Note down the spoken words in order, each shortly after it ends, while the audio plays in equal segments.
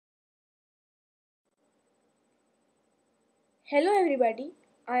Hello everybody,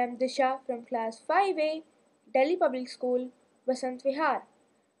 I am Disha from class 5A, Delhi Public School, Vasant Vihar.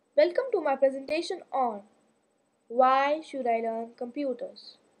 Welcome to my presentation on why should I learn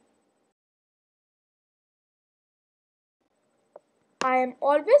computers? I am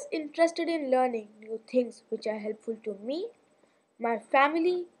always interested in learning new things which are helpful to me, my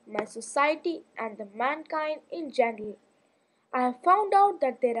family, my society and the mankind in general. I have found out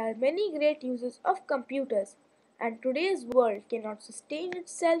that there are many great uses of computers and today's world cannot sustain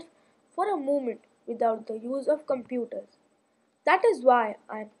itself for a moment without the use of computers. That is why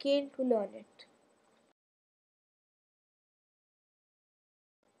I am keen to learn it.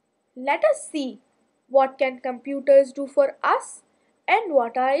 Let us see what can computers do for us and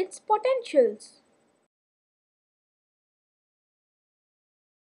what are its potentials.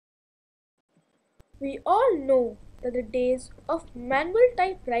 We all know that the days of manual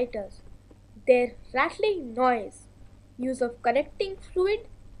typewriters, their rattling noise, use of connecting fluid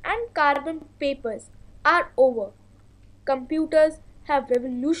and carbon papers are over. Computers have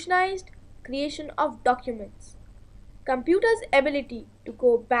revolutionized creation of documents. Computers' ability to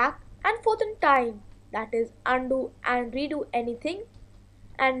go back and forth in time, that is undo and redo anything,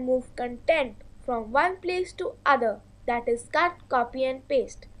 and move content from one place to other, that is cut, copy and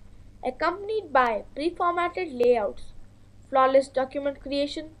paste, accompanied by pre-formatted layouts. Flawless document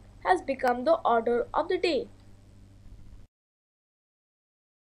creation has become the order of the day.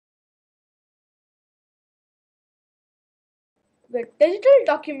 With digital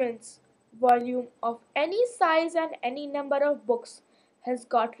documents, volume of any size and any number of books has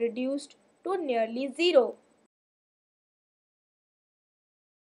got reduced to nearly zero.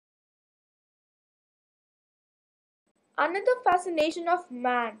 Another fascination of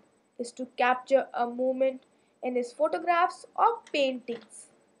man is to capture a moment in his photographs or paintings.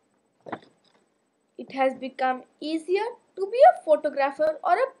 It has become easier to be a photographer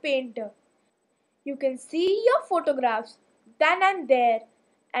or a painter. You can see your photographs then and there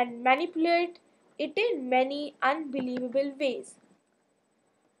and manipulate it in many unbelievable ways.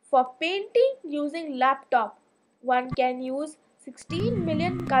 For painting using laptop, one can use 16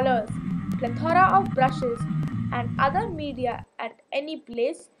 million colors, plethora of brushes and other media at any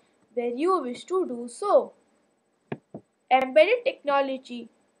place where you wish to do so. Embedded technology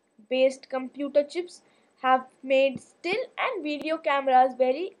based computer chips have made still and video cameras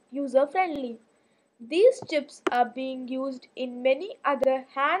very user friendly. These chips are being used in many other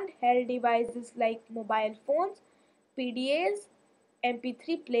handheld devices like mobile phones, PDAs,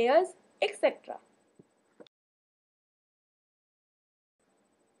 MP3 players, etc.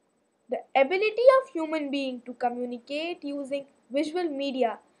 The ability of human being to communicate using visual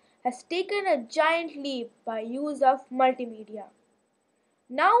media has taken a giant leap by use of multimedia.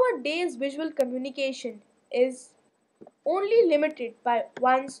 Nowadays visual communication is only limited by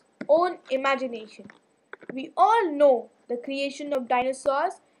one's own imagination. We all know the creation of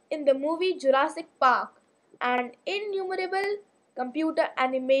dinosaurs in the movie Jurassic Park and innumerable computer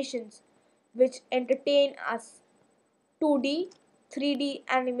animations which entertain us. 2D, 3D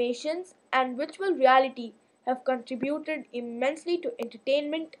animations, and virtual reality have contributed immensely to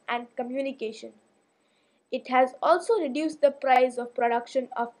entertainment and communication. It has also reduced the price of production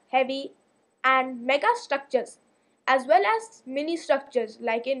of heavy and mega structures as well as mini structures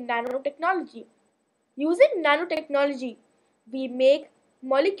like in nanotechnology. Using nanotechnology, we make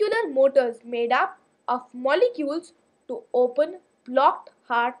molecular motors made up of molecules to open blocked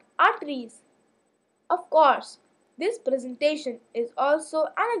heart arteries. Of course, this presentation is also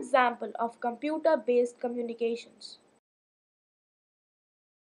an example of computer-based communications.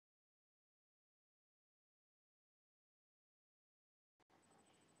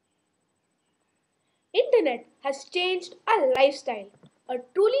 Internet has changed our lifestyle. A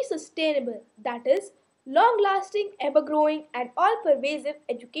truly sustainable, that is, long-lasting, ever-growing and all-pervasive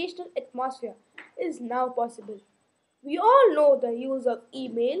educational atmosphere is now possible. We all know the use of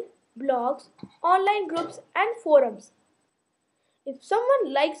email, blogs, online groups and forums. If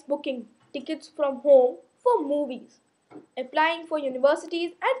someone likes booking tickets from home for movies, applying for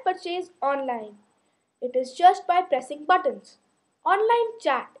universities and purchase online, it is just by pressing buttons. Online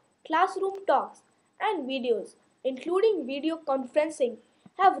chat, classroom talks, and videos, including video conferencing,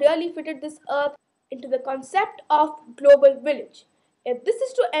 have really fitted this earth into the concept of global village. If this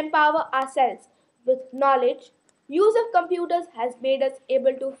is to empower ourselves with knowledge, use of computers has made us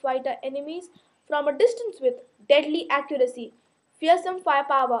able to fight our enemies from a distance with deadly accuracy, fearsome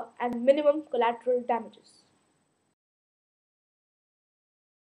firepower, and minimum collateral damages.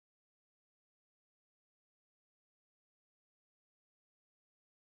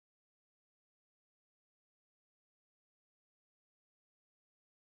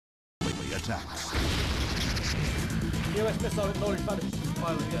 attacks. US missile acknowledged by the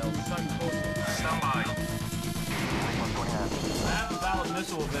pilot yell. Stand by. I have a valid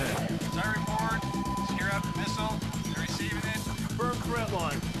missile event. Siren board, secure out the missile. You're receiving it. Firm threat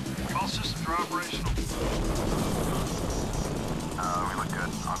line. All systems are operational. We look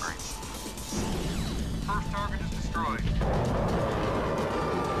good. Hungry. First target is destroyed.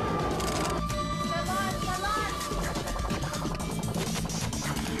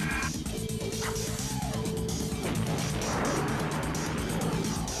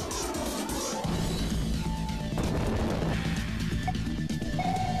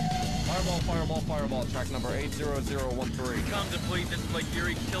 Fireball, track number 80013. Come to fleet, this is Lake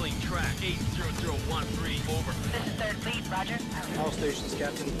Erie, killing track 80013, over. This is 3rd Fleet, roger. All stations,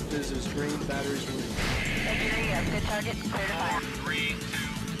 Captain. This is green, batteries removed. Lake Erie, you have good target, clear to fire. 3, 2,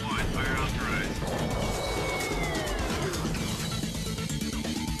 1, fire authorized.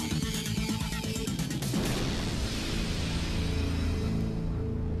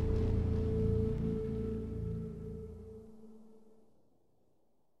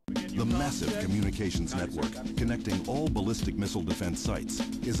 The massive communications network connecting all ballistic missile defense sites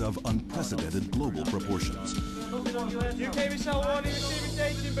is of unprecedented global proportions. UK missile warning, receiving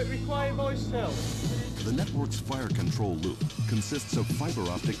dating, but require voice help. The network's fire control loop consists of fiber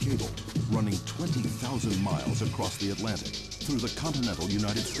optic cable running 20,000 miles across the Atlantic through the continental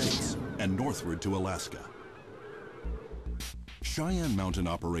United States and northward to Alaska. Cheyenne Mountain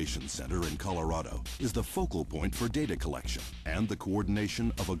Operations Center in Colorado is the focal point for data collection and the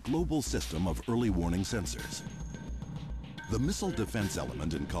coordination of a global system of early warning sensors. The missile defense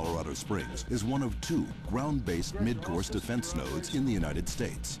element in Colorado Springs is one of 2 ground-based mid-course defense nodes in the United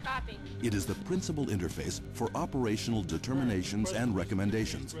States. Copy. It is the principal interface for operational determinations and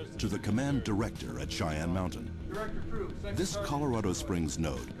recommendations to the command director at Cheyenne Mountain. This Colorado Springs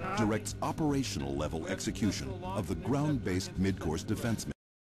node directs operational level execution of the ground-based mid-course defense